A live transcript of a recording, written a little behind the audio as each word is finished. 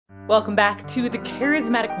Welcome back to The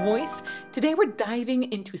Charismatic Voice. Today we're diving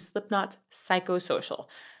into Slipknot's Psychosocial.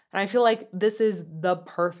 And I feel like this is the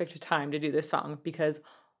perfect time to do this song because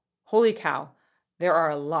holy cow, there are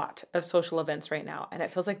a lot of social events right now. And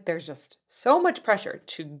it feels like there's just so much pressure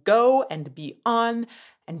to go and be on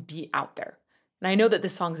and be out there. And I know that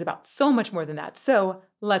this song is about so much more than that. So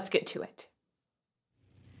let's get to it.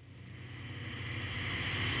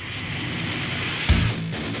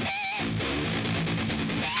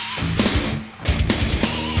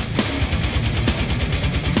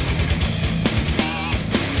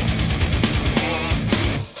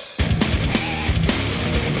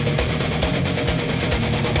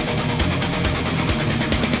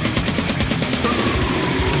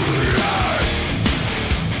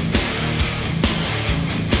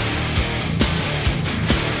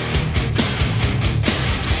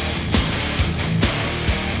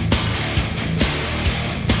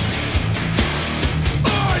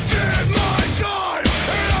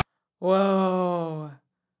 Whoa.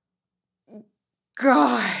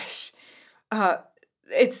 Gosh.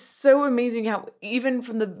 It's so amazing how even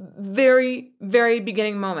from the very, very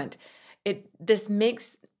beginning moment, this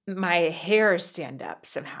makes my hair stand up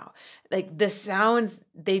somehow. Like the sounds,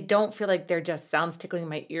 they don't feel like they're just sounds tickling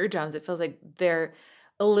my eardrums. It feels like they're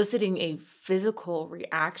eliciting a physical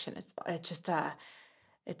reaction. It's just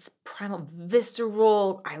it's primal,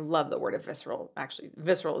 visceral. I love the word of visceral. Actually,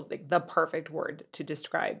 visceral is like the perfect word to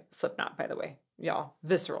describe Slipknot, by the way. Y'all,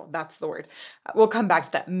 visceral, that's the word. We'll come back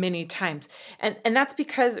to that many times. And that's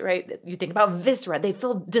because, right, you think about viscera, they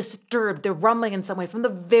feel disturbed, they're rumbling in some way from the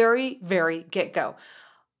very, very get-go.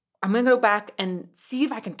 I'm going to go back and see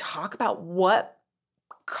if I can talk about what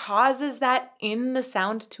causes that in the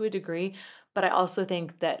sound to a degree, but I also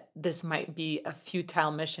think that this might be a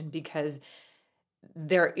futile mission because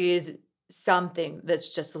there is something that's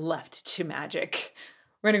just left to magic.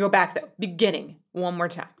 We're going to go back though, beginning one more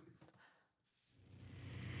time.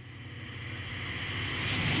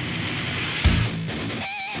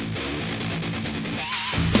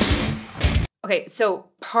 Okay,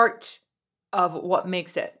 so part of what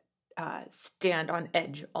makes it stand on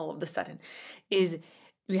edge all of a sudden is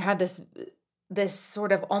we had this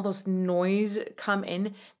sort of almost noise come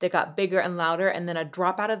in that got bigger and louder, and then a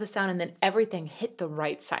drop out of the sound, and then everything hit the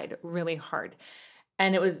right side really hard.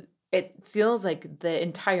 And it feels like the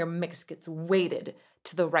entire mix gets weighted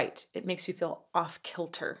to the right. It makes you feel off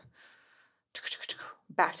kilter.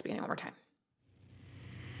 Back to the beginning one more time.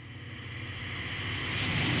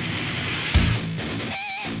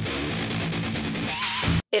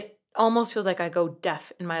 It almost feels like I go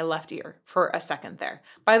deaf in my left ear for a second there.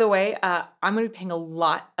 By the way, I'm going to be paying a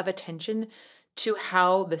lot of attention to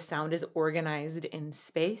how the sound is organized in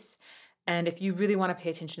space. And if you really want to pay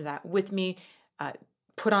attention to that with me,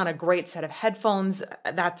 put on a great set of headphones.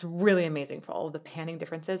 That's really amazing for all of the panning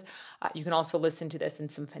differences. You can also listen to this in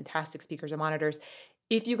some fantastic speakers and monitors.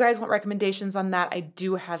 If you guys want recommendations on that, I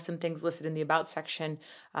do have some things listed in the About section.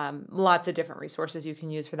 Lots of different resources you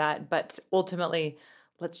can use for that. But ultimately,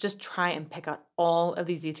 let's just try and pick out all of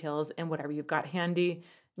these details and whatever you've got handy.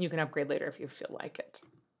 You can upgrade later if you feel like it.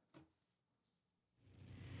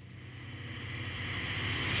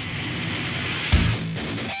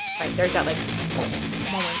 Right, there's that like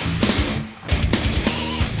moment.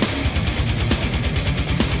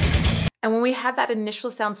 And when we have that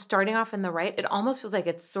initial sound starting off in the right, it almost feels like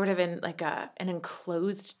it's sort of in like an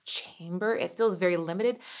enclosed chamber. It feels very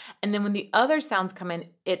limited. And then when the other sounds come in,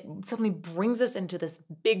 it suddenly brings us into this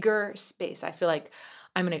bigger space. I feel like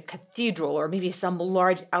I'm in a cathedral or maybe some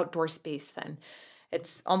large outdoor space then.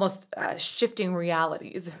 It's almost shifting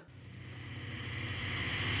realities.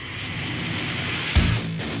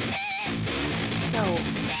 It's so...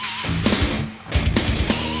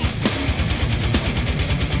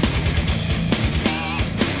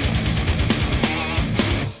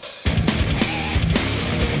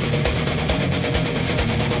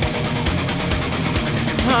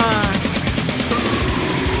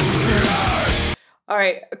 All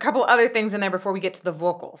right, a couple other things in there before we get to the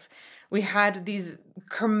vocals. We had these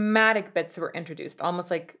chromatic bits that were introduced, almost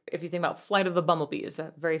like if you think about Flight of the Bumblebee is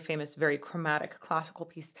a very famous, very chromatic classical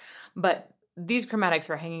piece. But these chromatics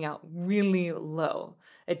are hanging out really low.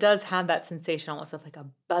 It does have that sensation almost of like a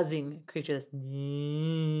buzzing creature, this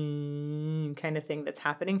kind of thing that's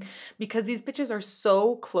happening because these pitches are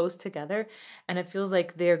so close together and it feels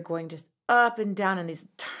like they're going just up and down in these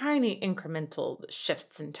tiny incremental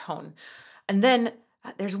shifts in tone. And then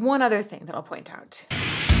there's one other thing that I'll point out. Oh,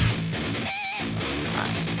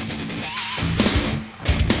 gosh.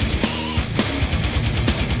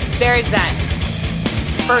 There's that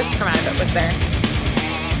first chromatic that was there.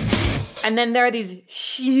 And then there are these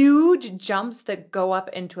huge jumps that go up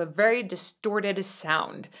into a very distorted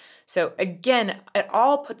sound. So again, it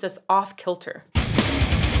all puts us off kilter.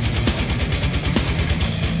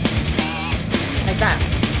 Like that.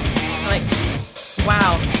 Like,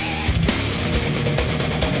 wow.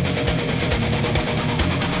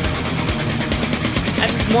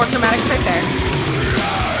 And more chromatics right there.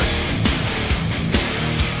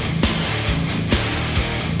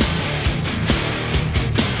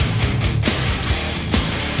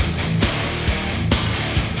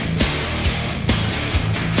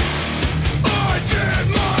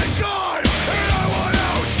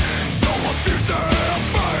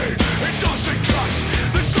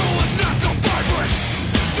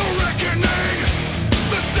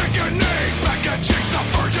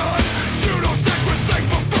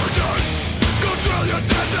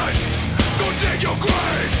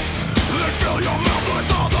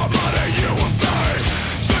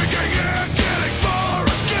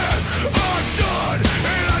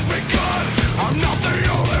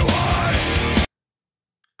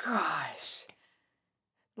 Gosh,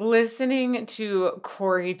 listening to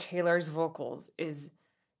Corey Taylor's vocals is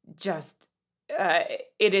just,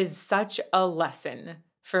 it is such a lesson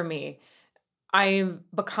for me. I've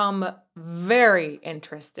become very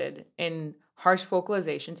interested in harsh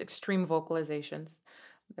vocalizations, extreme vocalizations.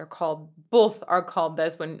 Both are called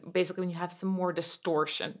this when you have some more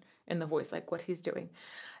distortion in the voice, like what he's doing.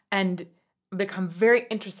 And become very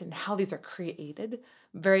interested in how these are created,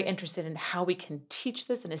 very interested in how we can teach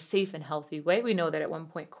this in a safe and healthy way. We know that at one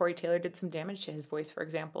point Corey Taylor did some damage to his voice, for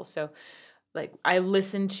example. So like I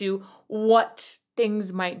listen to what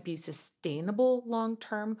things might be sustainable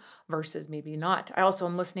long-term versus maybe not. I also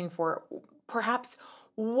am listening for perhaps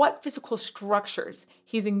what physical structures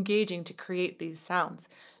he's engaging to create these sounds.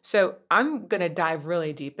 So I'm going to dive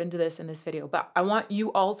really deep into this in this video, but I want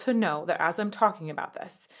you all to know that as I'm talking about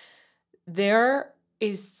this, there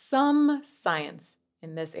is some science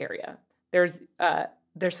in this area. There's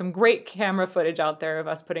some great camera footage out there of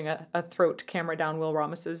us putting a throat camera down Will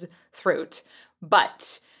Ramos's throat,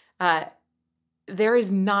 but there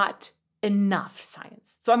is not enough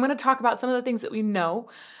science. So I'm going to talk about some of the things that we know,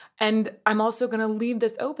 and I'm also going to leave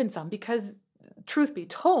this open some because, truth be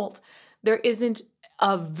told, there isn't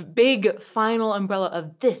a big final umbrella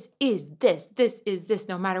of this is this,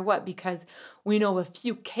 no matter what, because we know a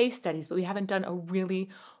few case studies, but we haven't done a really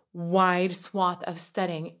wide swath of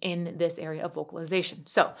studying in this area of vocalization.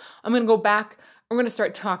 So I'm going to go back. I'm going to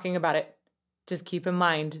start talking about it. Just keep in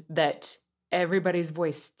mind that everybody's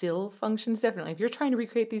voice still functions differently. If you're trying to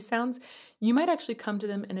recreate these sounds, you might actually come to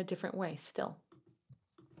them in a different way still.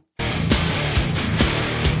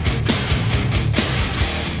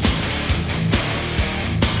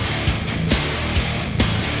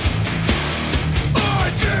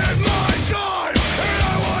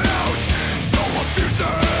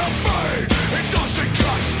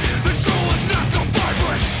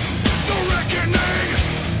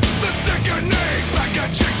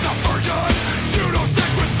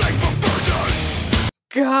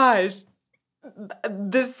 Gosh,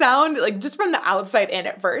 the sound, like just from the outside in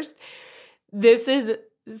at first, this is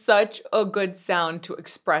such a good sound to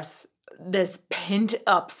express this pent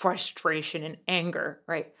up frustration and anger,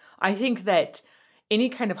 right? I think that any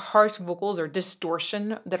kind of harsh vocals or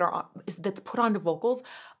distortion that's put onto vocals,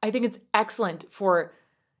 I think it's excellent for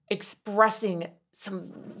expressing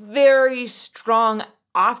some very strong,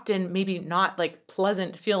 often maybe not like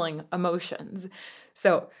pleasant feeling emotions.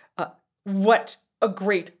 So what a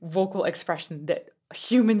great vocal expression that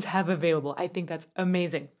humans have available. I think that's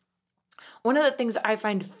amazing. One of the things that I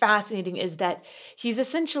find fascinating is that he's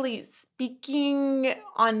essentially speaking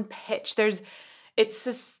on pitch. It's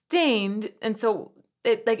sustained, and so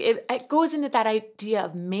it goes into that idea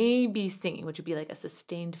of maybe singing, which would be like a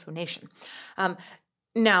sustained phonation.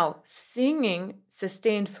 Now, singing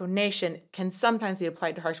sustained phonation can sometimes be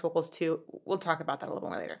applied to harsh vocals too. We'll talk about that a little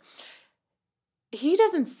more later. He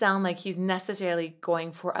doesn't sound like he's necessarily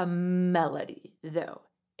going for a melody, though.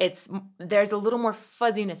 There's a little more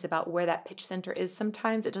fuzziness about where that pitch center is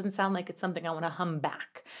sometimes. It doesn't sound like it's something I want to hum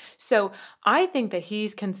back. So I think that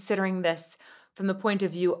he's considering this from the point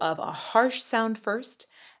of view of a harsh sound first,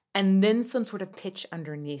 and then some sort of pitch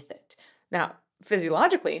underneath it. Now,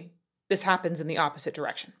 physiologically, this happens in the opposite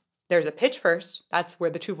direction. There's a pitch first. That's where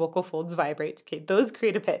the two vocal folds vibrate. Okay, those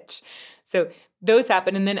create a pitch. So those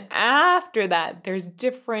happen. And then after that, there's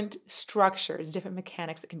different structures, different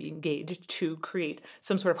mechanics that can be engaged to create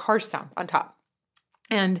some sort of harsh sound on top.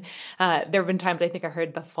 And there have been times I think I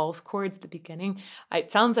heard the false chords at the beginning.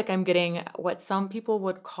 It sounds like I'm getting what some people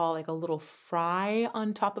would call like a little fry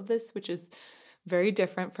on top of this, which is Very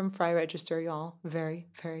different from fry register, y'all. Very,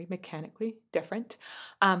 very mechanically different.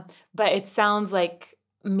 But it sounds like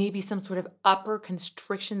maybe some sort of upper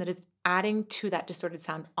constriction that is adding to that distorted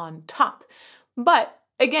sound on top. But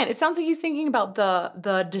again, it sounds like he's thinking about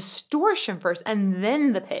the distortion first and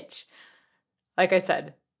then the pitch. Like I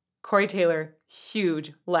said, Corey Taylor,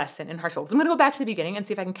 huge lesson in harsh vocals. I'm going to go back to the beginning and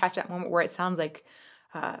see if I can catch that moment where it sounds like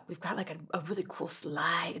we've got like a really cool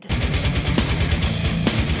slide.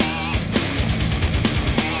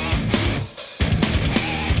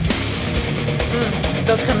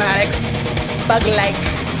 Those chromatics, bug-like.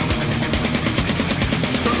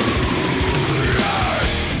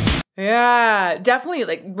 Yeah, definitely.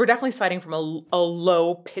 Like we're definitely sliding from a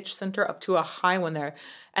low pitch center up to a high one there.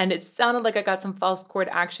 And it sounded like I got some false chord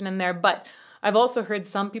action in there, but I've also heard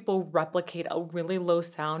some people replicate a really low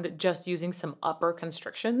sound just using some upper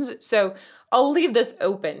constrictions. So I'll leave this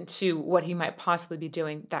open to what he might possibly be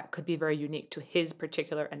doing that could be very unique to his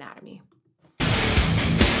particular anatomy.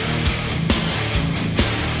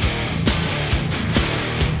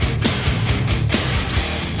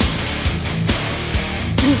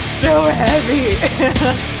 So heavy.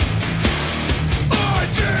 I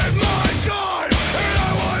did my time and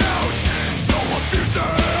I went out. So abusive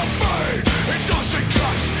and afraid. It doesn't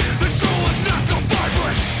catch. The soul is not so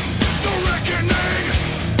vibrant. The reckoning,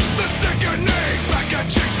 the sickening. Back at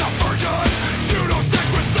chicks of virgin.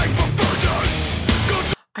 Pseudo-sacrosanct perversion.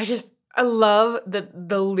 I love that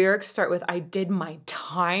the lyrics start with I did my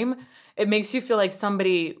time. It makes you feel like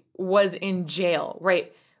somebody was in jail,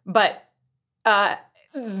 right? But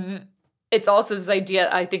it's also this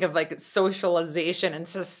idea, I think, of like socialization and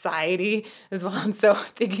society as well. And so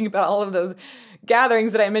thinking about all of those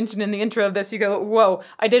gatherings that I mentioned in the intro of this, you go, whoa,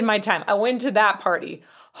 I did my time. I went to that party.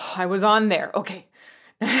 Oh, I was on there. Okay.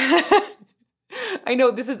 I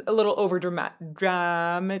know this is a little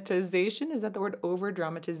dramatization. Is that the word? Over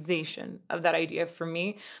dramatization of that idea for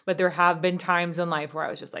me. But there have been times in life where I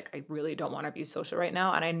was just like, I really don't want to be social right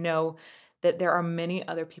now. And I know that there are many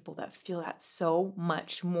other people that feel that so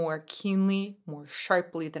much more keenly, more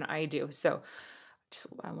sharply than I do. So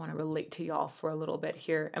I want to relate to y'all for a little bit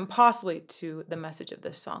here and possibly to the message of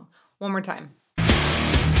this song. One more time.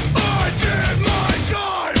 I did my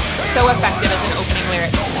time. So effective as an opening lyric.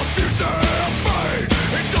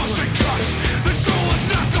 It doesn't catch. The soul is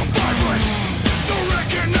not so vibrant. The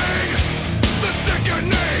reckoning, the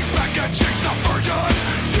sickening. Back at chicks of virgin.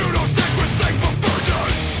 Pseudo-sacrosanct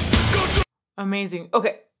perversion. Amazing.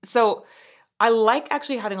 Okay, so I like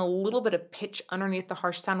actually having a little bit of pitch underneath the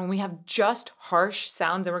harsh sound. When we have just harsh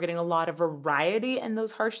sounds and we're getting a lot of variety in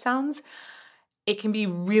those harsh sounds, it can be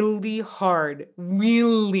really hard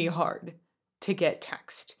to get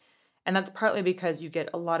text. And that's partly because you get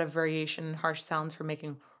a lot of variation in harsh sounds for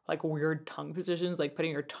making like weird tongue positions, like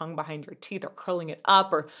putting your tongue behind your teeth or curling it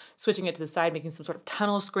up or switching it to the side, making some sort of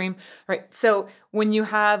tunnel scream, right? So when you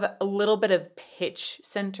have a little bit of pitch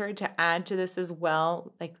center to add to this as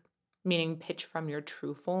well, like meaning pitch from your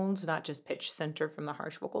true folds, not just pitch center from the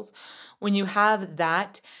harsh vocals. When you have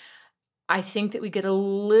that, I think that we get a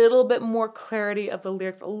little bit more clarity of the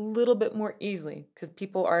lyrics a little bit more easily because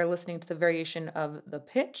people are listening to the variation of the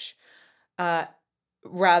pitch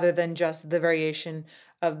rather than just the variation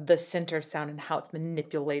of the center of sound and how it's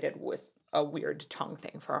manipulated with a weird tongue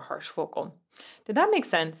thing for a harsh vocal. Did that make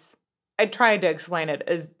sense? I tried to explain it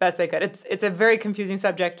as best I could. It's a very confusing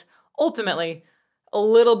subject. Ultimately, a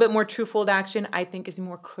little bit more true-fold action, I think, is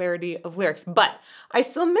more clarity of lyrics. But I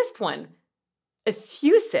still missed one.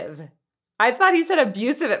 Effusive. I thought he said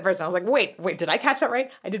abusive at first. I was like, wait, did I catch that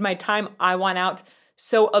right? I did my time. I want out.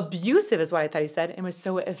 So abusive is what I thought he said, and was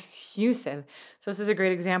so effusive. So this is a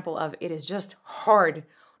great example of it is just hard.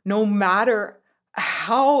 No matter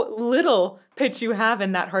how little pitch you have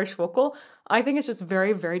in that harsh vocal, I think it's just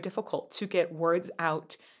very, very difficult to get words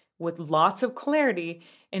out with lots of clarity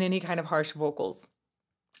in any kind of harsh vocals.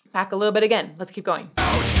 Back a little bit again. Let's keep going.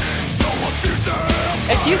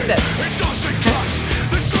 Effusive. It doesn't catch.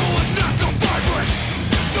 The soul is not so vibrant.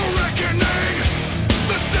 The reckoning,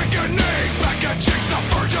 the sickening. Back at chicks of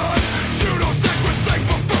virgin. Pseudo-sacrosanct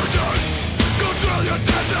perversion. Go drill your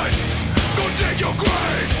deserts. Go dig your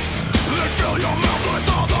graves. Then fill your mouth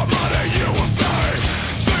with all the money you will save.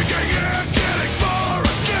 Sinking in, getting smaller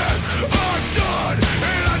again. I'm done.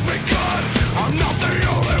 It has begun. I'm not the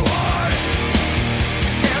only one.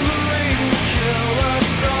 And the rain will kill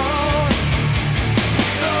us all.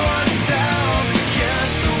 Throw ourselves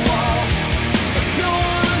against the wall. But no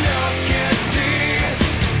one else can see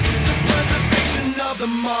the preservation of the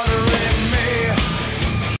martyr in me.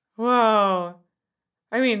 Whoa.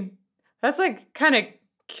 I mean, that's like kind of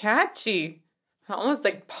catchy. almost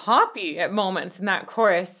like poppy at moments in that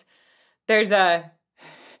chorus. There's a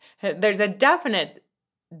definite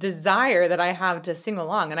desire that I have to sing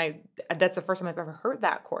along, and that's the first time I've ever heard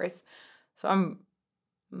that chorus. So I'm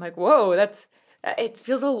like, whoa, it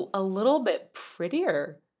feels a little bit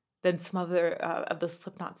prettier than some other of the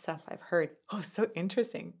Slipknot stuff I've heard. Oh, so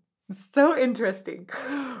interesting. So interesting.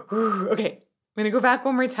 Okay, I'm going to go back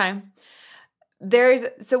one more time.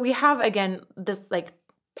 So we have, again, this like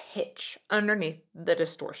pitch underneath the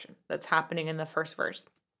distortion that's happening in the first verse.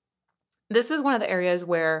 This is one of the areas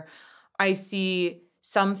where I see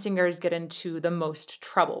some singers get into the most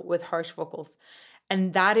trouble with harsh vocals.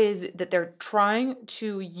 And that is that they're trying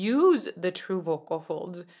to use the true vocal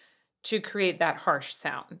folds to create that harsh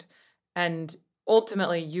sound. And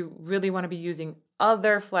ultimately, you really want to be using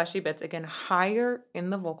other fleshy bits, again, higher in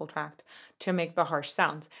the vocal tract to make the harsh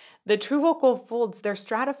sounds. The true vocal folds, they're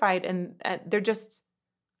stratified and they're just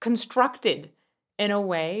constructed in a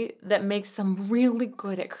way that makes them really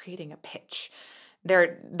good at creating a pitch.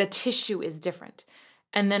 The tissue is different.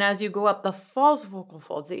 And then as you go up the false vocal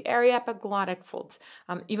folds, the ariepiglottic folds,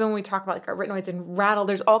 even when we talk about like arytenoids and rattle,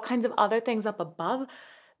 there's all kinds of other things up above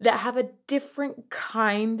that have a different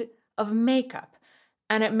kind of makeup.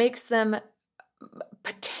 And it makes them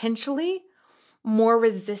potentially more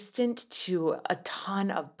resistant to a ton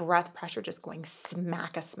of breath pressure just going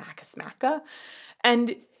smacka, smacka, smacka.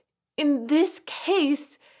 And in this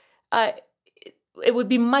case, it would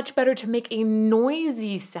be much better to make a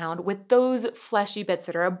noisy sound with those fleshy bits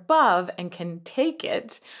that are above and can take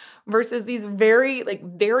it versus these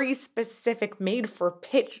very specific made for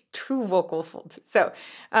pitch true vocal folds. So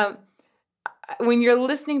when you're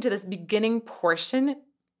listening to this beginning portion,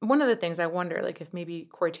 one of the things I wonder, like if maybe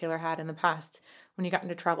Corey Taylor had in the past when he got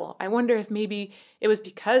into trouble, I wonder if maybe it was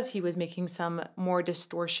because he was making some more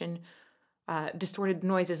distorted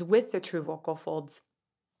noises with the true vocal folds.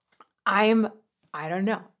 I don't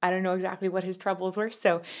know. I don't know exactly what his troubles were,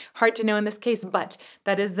 so hard to know in this case, but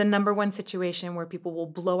that is the number one situation where people will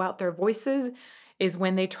blow out their voices is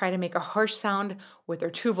when they try to make a harsh sound with their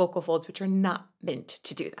true vocal folds, which are not meant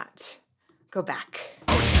to do that. Go back.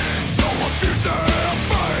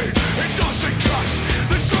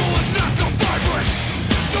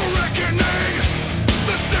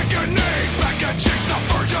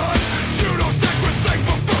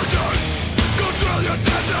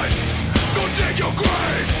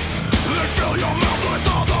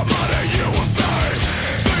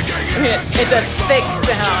 It's a thick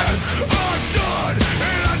sound.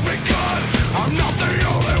 I'm not the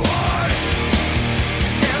only one.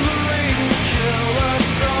 And the rain will kill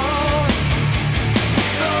us all.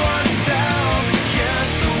 Throw ourselves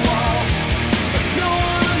against the wall. But no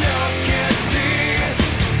one else can see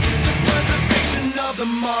the preservation of the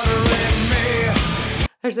moderate me.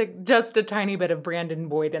 There's like just a tiny bit of Brandon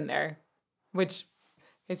Boyd in there, which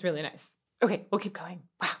is really nice. Okay, we'll keep going.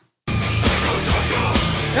 Wow.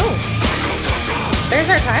 Oh, there's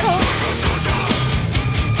our title.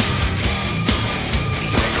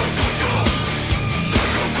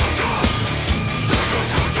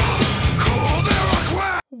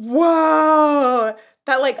 Whoa,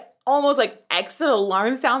 that like almost like exit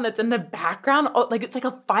alarm sound that's in the background. Oh, like it's like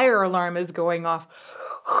a fire alarm is going off.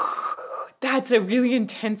 That's a really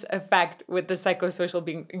intense effect with the psychosocial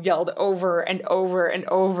being yelled over and over and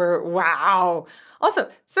over. Wow. Also,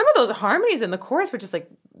 some of those harmonies in the chorus were just like,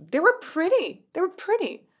 they were pretty. They were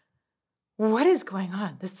pretty. What is going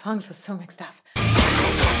on? This song feels so mixed up.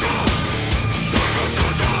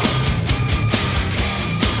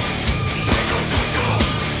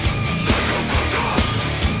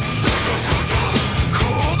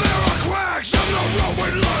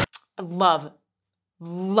 I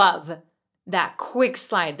love that quick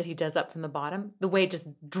slide that he does up from the bottom. The way it just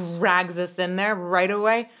drags us in there right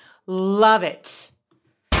away. Love it.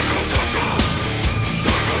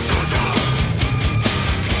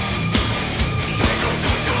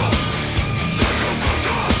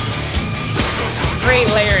 Great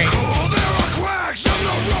layering.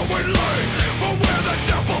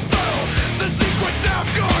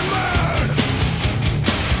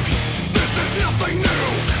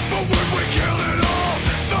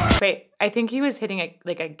 Wait, I think he was hitting a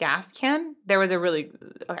gas can. There was a really...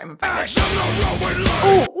 Okay, I'm gonna find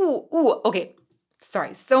it. Ooh. Okay,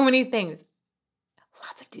 sorry. So many things.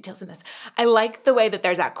 Lots of details in this. I like the way that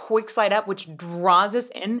there's that quick slide up, which draws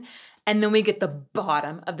us in, and then we get the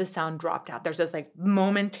bottom of the sound dropped out. There's this like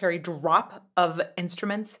momentary drop of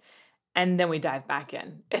instruments, and then we dive back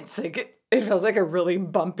in. It's like... It feels like a really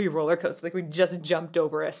bumpy roller coaster. Like we just jumped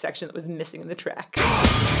over a section that was missing in the track.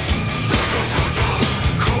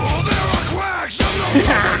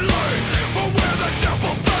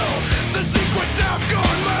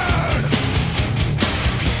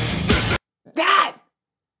 That!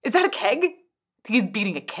 Is that a keg? I think he's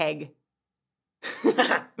beating a keg.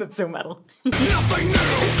 That's so metal. Nothing new,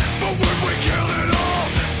 but when we kill it all,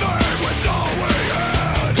 that was all we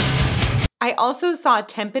had. I also saw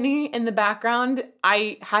timpani in the background.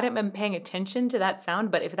 I hadn't been paying attention to that sound,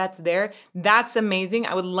 but if that's there, that's amazing.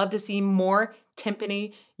 I would love to see more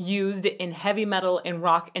timpani used in heavy metal and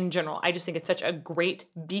rock in general. I just think it's such a great,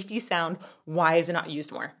 beefy sound. Why is it not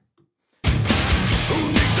used more? Who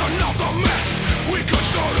needs another mess? We could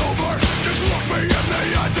start over. Just look me in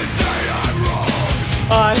the eyes and say I'm wrong.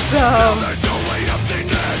 Awesome. There's only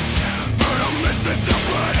emptiness, but I'm missing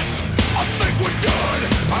something. I think we're good.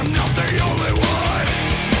 I'm not the only one.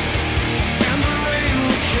 And the rain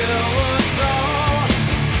will kill us all.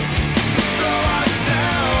 Throw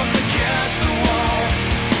ourselves against the wall,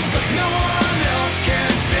 but no one else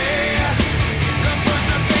can see the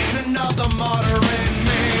preservation of the martyr in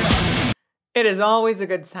me. It is always a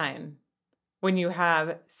good sign when you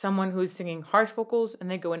have someone who's singing harsh vocals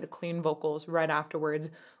and they go into clean vocals right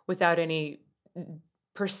afterwards without any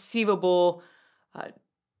perceivable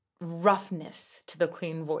roughness to the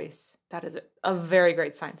clean voice. That is a very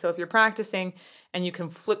great sign. So if you're practicing and you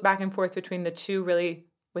can flip back and forth between the two really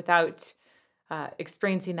without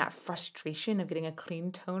experiencing that frustration of getting a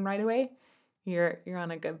clean tone right away, you're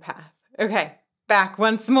on a good path. Okay, back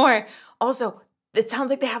once more. Also, it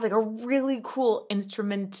sounds like they have like a really cool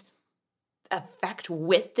instrument effect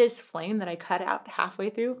with this flame that I cut out halfway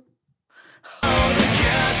through.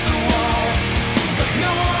 Against the wall, but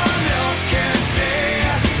no one else can see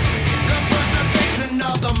the preservation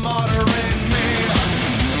of the martyr in me.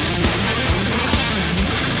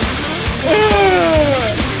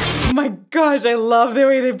 Oh my gosh, I love the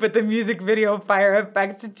way they put the music video fire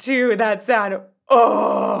effect to that sound.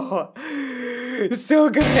 Oh, so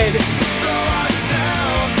good. Throw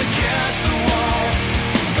ourselves against the wall,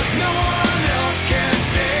 but no one else can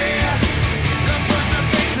see the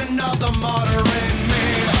preservation of the martyr in me.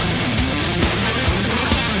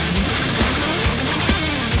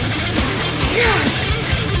 Yes.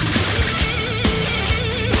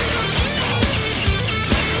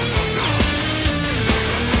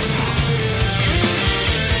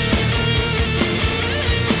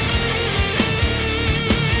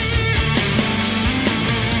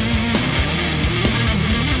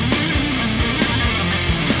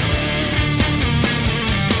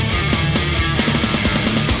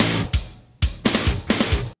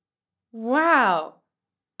 Wow.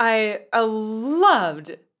 I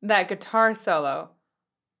loved that guitar solo.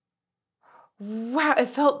 Wow, it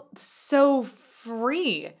felt so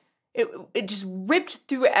free. It just ripped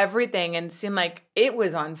through everything and seemed like it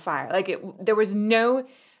was on fire. Like there was no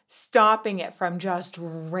stopping it from just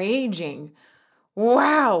raging.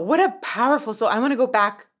 Wow, what a powerful solo. I want to go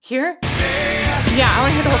back here. Yeah, I want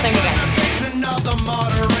to hear the whole thing again. Preservation of the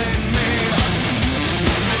martyr in me.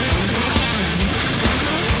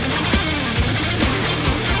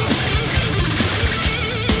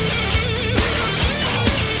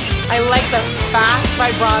 I like the fast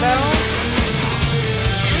vibrato.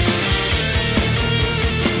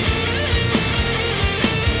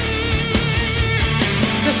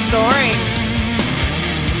 Just soaring.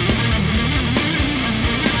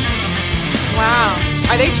 Wow.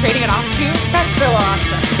 Are they trading it off too? That's so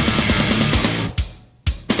awesome.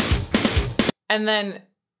 And then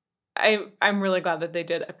I'm really glad that they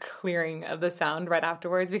did a clearing of the sound right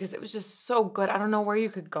afterwards because it was just so good. I don't know where you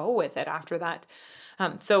could go with it after that.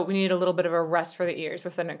 So we need a little bit of a rest for the ears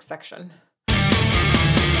with the next section.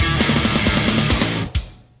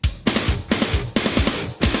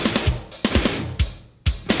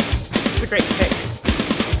 It's a great pick.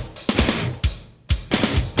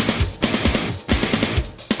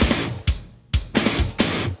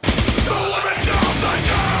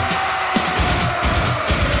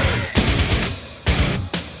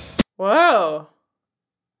 Whoa.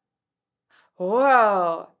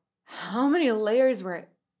 Whoa. How many layers were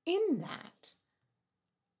in that?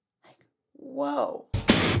 Like, whoa.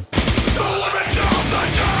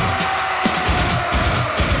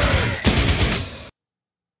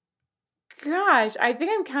 Gosh, I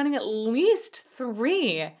think I'm counting at least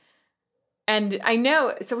 3. And I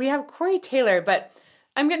know, so we have Corey Taylor, but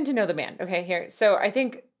I'm getting to know the band. Okay, here. So I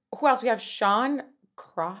think, who else? We have Sean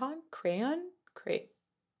Crayon?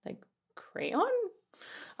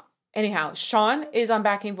 Anyhow, Sean is on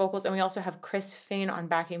backing vocals, and we also have Chris Fain on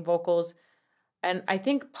backing vocals. And I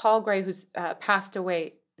think Paul Gray, who's passed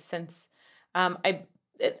away since, I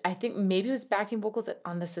think maybe he was backing vocals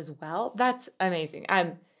on this as well. That's amazing.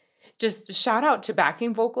 Just shout out to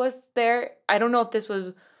backing vocalists there. I don't know if this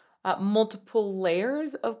was multiple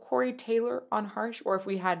layers of Corey Taylor on harsh, or if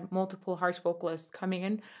we had multiple harsh vocalists coming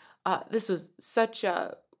in. This was such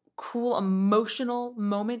a cool, emotional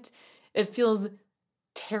moment. It feels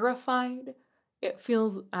terrified. It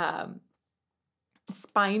feels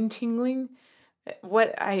spine tingling.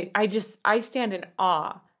 I stand in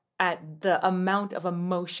awe at the amount of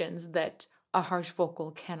emotions that a harsh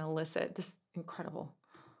vocal can elicit. This is incredible.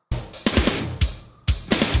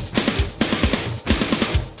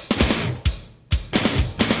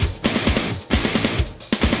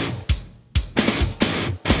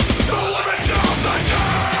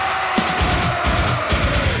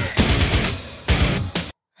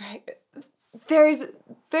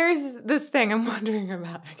 There's this thing I'm wondering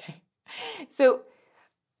about. Okay. So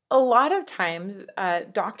a lot of times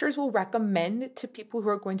doctors will recommend to people who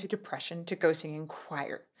are going through depression to go sing in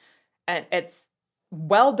choir. And it's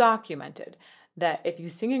well documented that if you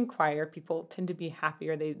sing in choir, people tend to be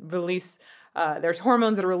happier. They release, there's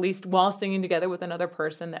hormones that are released while singing together with another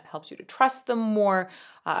person that helps you to trust them more.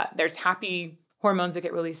 There's happy hormones that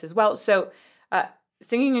get released as well. So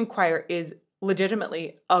singing in choir is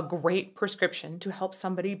legitimately a great prescription to help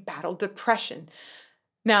somebody battle depression.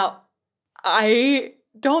 Now, I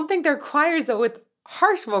don't think there are choirs, though, with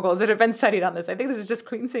harsh vocals that have been studied on this. I think this is just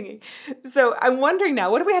clean singing. So I'm wondering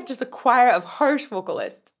now, what if we had just a choir of harsh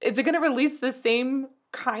vocalists? Is it going to release the same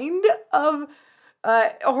kind of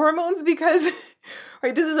hormones? Because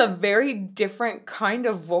right, this is a very different kind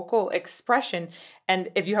of vocal expression.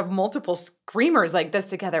 And if you have multiple screamers like this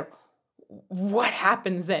together, what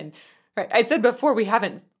happens then? Right. I said before, we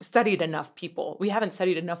haven't studied enough people. We haven't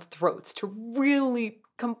studied enough throats to really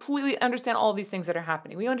completely understand all these things that are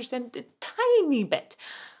happening. We understand a tiny bit.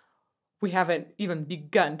 We haven't even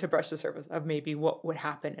begun to brush the surface of maybe what would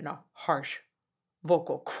happen in a harsh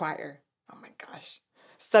vocal choir. Oh my gosh.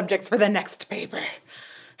 Subjects for the next paper.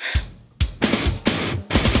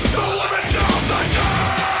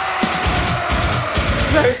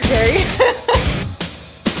 So scary.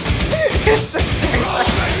 It's so scary.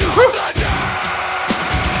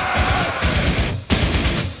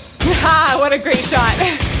 Ha! What a great shot.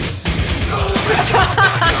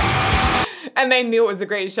 And they knew it was a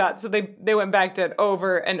great shot, so they went back to it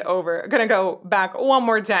over and over. Gonna go back one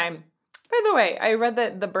more time. By the way, I read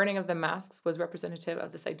that the burning of the masks was representative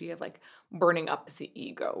of this idea of like burning up the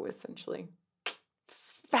ego, essentially.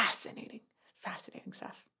 Fascinating. Fascinating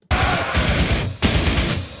stuff.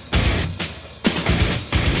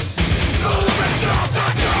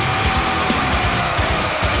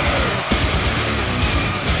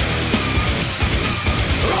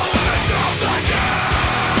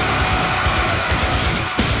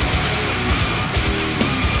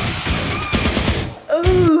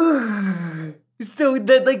 So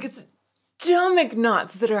the stomach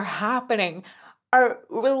knots that are happening are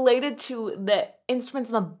related to the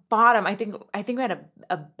instruments on the bottom. I think we had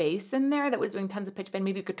a bass in there that was doing tons of pitch bend,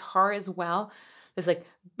 maybe guitar as well. There's like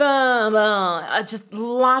bum, bum, just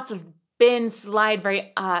lots of bend, slide,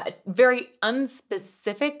 very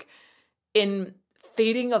unspecific in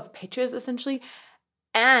fading of pitches essentially,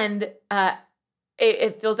 and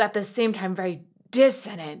it feels at the same time very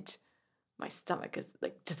dissonant. My stomach is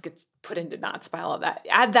like just gets put into knots by all of that.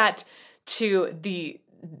 Add that to the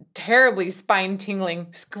terribly spine-tingling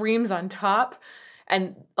screams on top,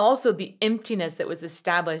 and also the emptiness that was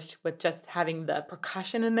established with just having the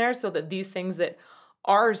percussion in there, so that these things that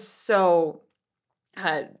are so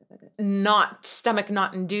not stomach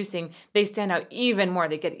knot inducing, they stand out even more.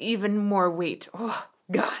 They get even more weight. Oh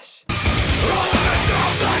gosh.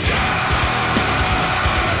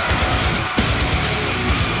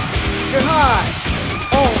 God.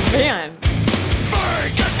 Oh man.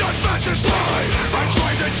 I'm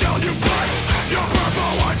trying to tell you facts. Your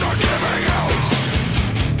purple lines are giving out.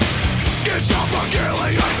 It's not the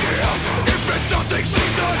killing idea. If it's nothing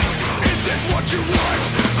season, is this what you want?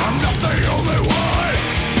 I'm not the only one.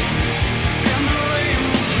 And the rain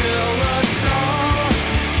will kill us all.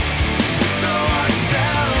 Throw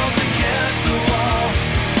ourselves against the wall,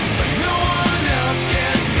 but no one else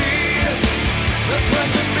can see the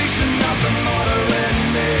preservation of the martyr in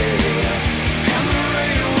me. And the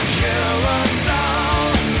rain will kill us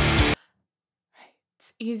all.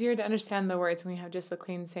 It's easier to understand the words when we have just the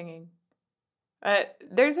clean singing.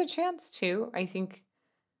 There's a chance too. I think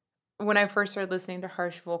when I first started listening to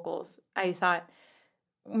harsh vocals, I thought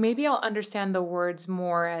maybe I'll understand the words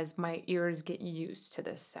more as my ears get used to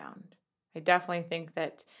this sound. I definitely think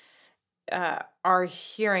that our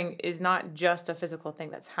hearing is not just a physical thing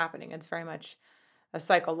that's happening. It's very much a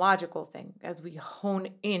psychological thing as we hone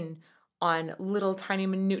in on little tiny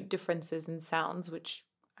minute differences in sounds, which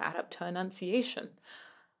add up to enunciation.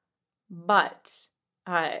 But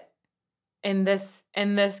in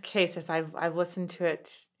this case, as I've listened to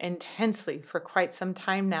it intensely for quite some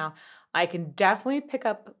time now, I can definitely pick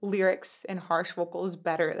up lyrics and harsh vocals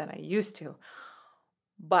better than I used to.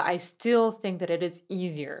 But I still think that it is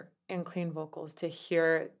easier in clean vocals to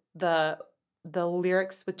hear the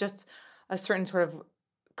lyrics with just a certain sort of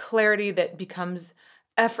clarity that becomes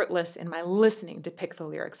effortless in my listening to pick the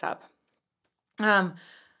lyrics up.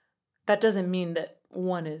 That doesn't mean that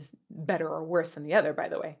one is better or worse than the other, by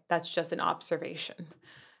the way. That's just an observation.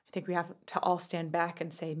 I think we have to all stand back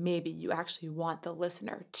and say, maybe you actually want the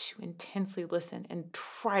listener to intensely listen and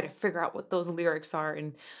try to figure out what those lyrics are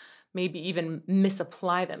and maybe even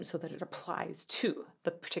misapply them so that it applies to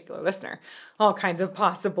the particular listener. All kinds of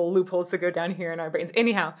possible loopholes to go down here in our brains.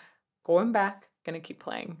 Anyhow, going back, gonna keep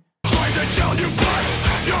playing. Trying to tell you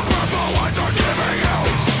facts, your purple lines are giving out.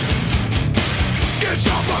 It's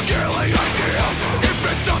not a girly idea. If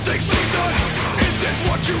it's nothing season, is this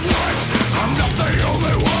what you want? I'm not the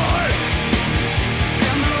only one.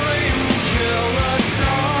 And the rain will kill us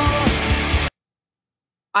all.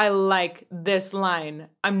 I like this line.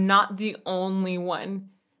 I'm not the only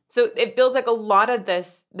one. So it feels like a lot of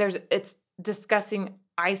this, it's discussing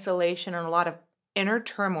isolation and a lot of inner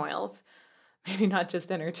turmoils. Maybe not just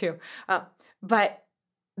inner too. But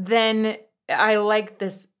then I like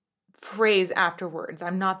this phrase afterwards.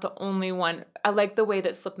 I'm not the only one. I like the way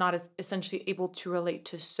that Slipknot is essentially able to relate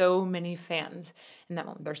to so many fans in that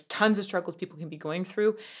moment. There's tons of struggles people can be going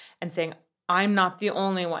through and saying, I'm not the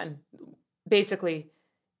only one. Basically,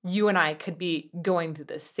 you and I could be going through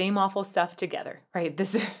this same awful stuff together, right?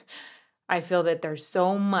 I feel that there's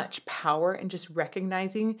so much power in just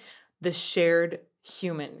recognizing the shared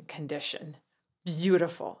human condition.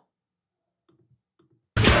 Beautiful.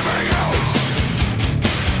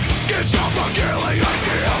 It's not a girly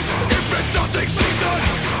idea. If it's nothing season,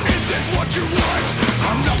 is this what you want?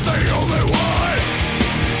 I'm not the only one.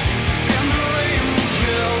 And the rain will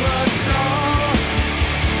kill us all.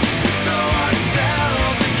 Throw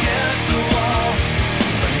ourselves against the wall,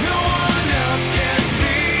 but no one else can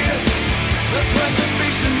see the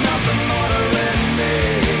preservation of the martyr in me.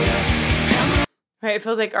 Right, it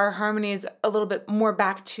feels like our harmony is a little bit more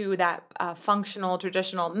back to that functional,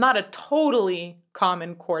 traditional, not a totally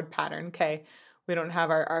common chord pattern, okay? We don't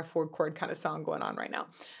have our 4-chord kind of song going on right now.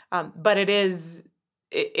 But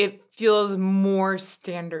it feels more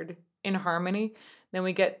standard in harmony. Then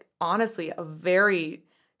we get, honestly, a very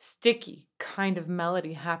sticky kind of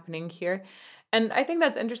melody happening here. And I think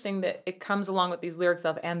that's interesting that it comes along with these lyrics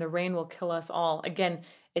of, and the rain will kill us all. Again,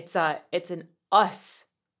 it's an us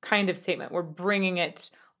kind of statement. We're bringing it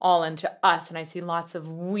all into us, and I see lots of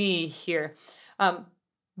we here.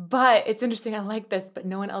 But it's interesting, I like this, but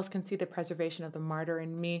no one else can see the preservation of the martyr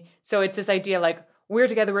in me. So it's this idea like, we're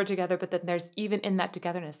together, but then there's, even in that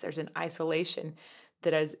togetherness, there's an isolation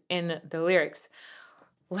that is in the lyrics.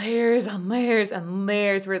 Layers on layers on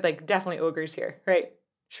layers. We're like definitely ogres here, right?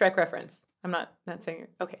 Shrek reference. I'm not saying,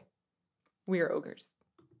 okay. We are ogres.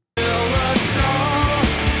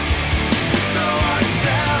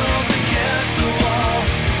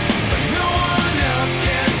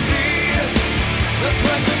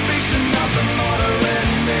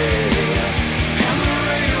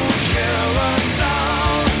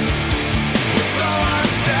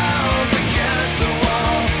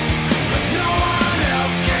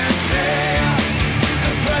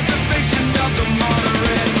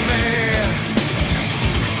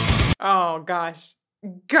 Oh, gosh,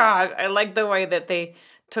 I like the way that they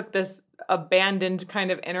took this abandoned kind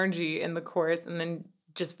of energy in the chorus and then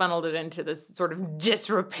just funneled it into this sort of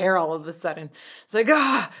disrepair all of a sudden. It's like,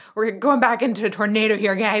 we're going back into a tornado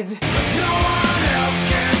here, guys. No one else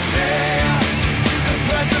can say the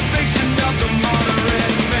preservation of the martyr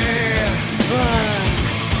in me.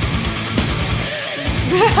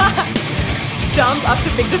 Jump up to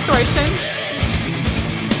big distortion.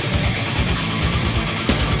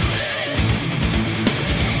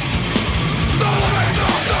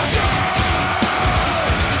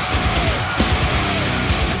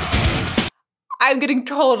 I'm getting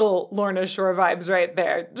total Lorna Shore vibes right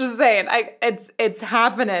there. Just saying, it's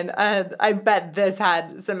happening. I bet this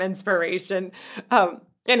had some inspiration.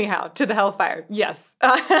 Anyhow, to the Hellfire, yes.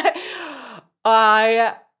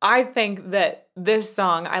 I think that this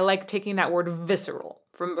song, I like taking that word visceral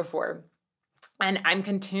from before. And I'm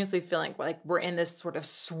continuously feeling like we're in this sort of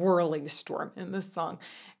swirling storm in this song.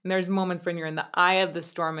 And there's moments when you're in the eye of the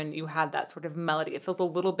storm and you have that sort of melody. It feels a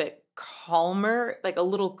little bit calmer, like a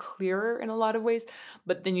little clearer in a lot of ways,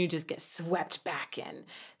 but then you just get swept back in.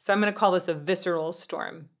 So I'm going to call this a visceral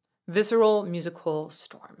storm. Visceral musical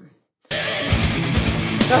storm.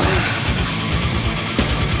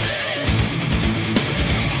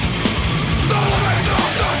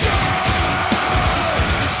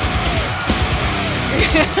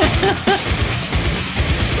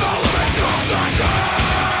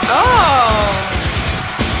 Oh!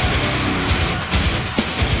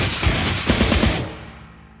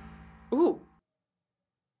 Ooh.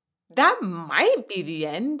 That might be the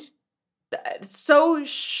end. It's so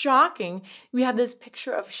shocking. We have this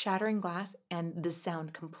picture of shattering glass and the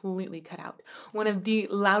sound completely cut out. One of the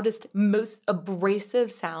loudest, most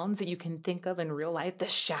abrasive sounds that you can think of in real life, the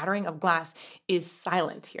shattering of glass, is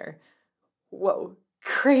silent here. Whoa,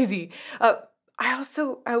 crazy. I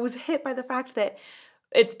was hit by the fact that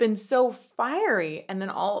it's been so fiery. And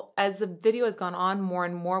then as the video has gone on more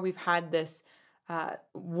and more, we've had this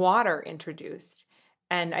water introduced.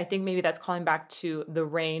 And I think maybe that's calling back to the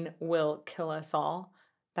rain will kill us all.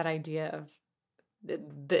 That idea of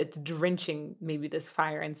it's drenching maybe this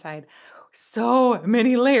fire inside. So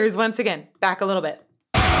many layers. Once again, back a little bit.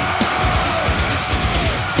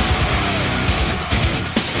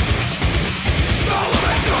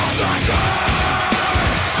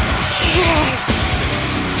 Yes!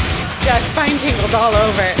 Yeah, spine tingles all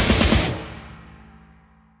over.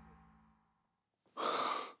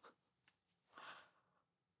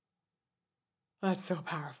 That's so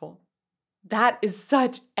powerful. That is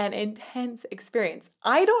such an intense experience.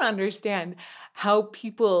 I don't understand how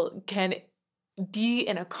people can be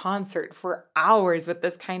in a concert for hours with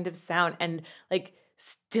this kind of sound and like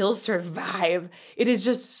still survive. It is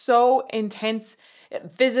just so intense,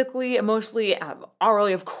 physically, emotionally,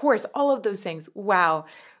 orally, of course, all of those things. Wow.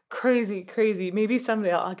 Crazy, crazy. Maybe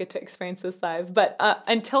someday I'll get to experience this live. But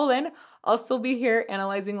until then, I'll still be here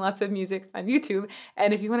analyzing lots of music on YouTube.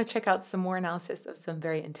 And if you want to check out some more analysis of some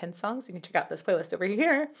very intense songs, you can check out this playlist over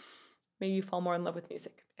here. Maybe you fall more in love with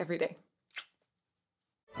music every day.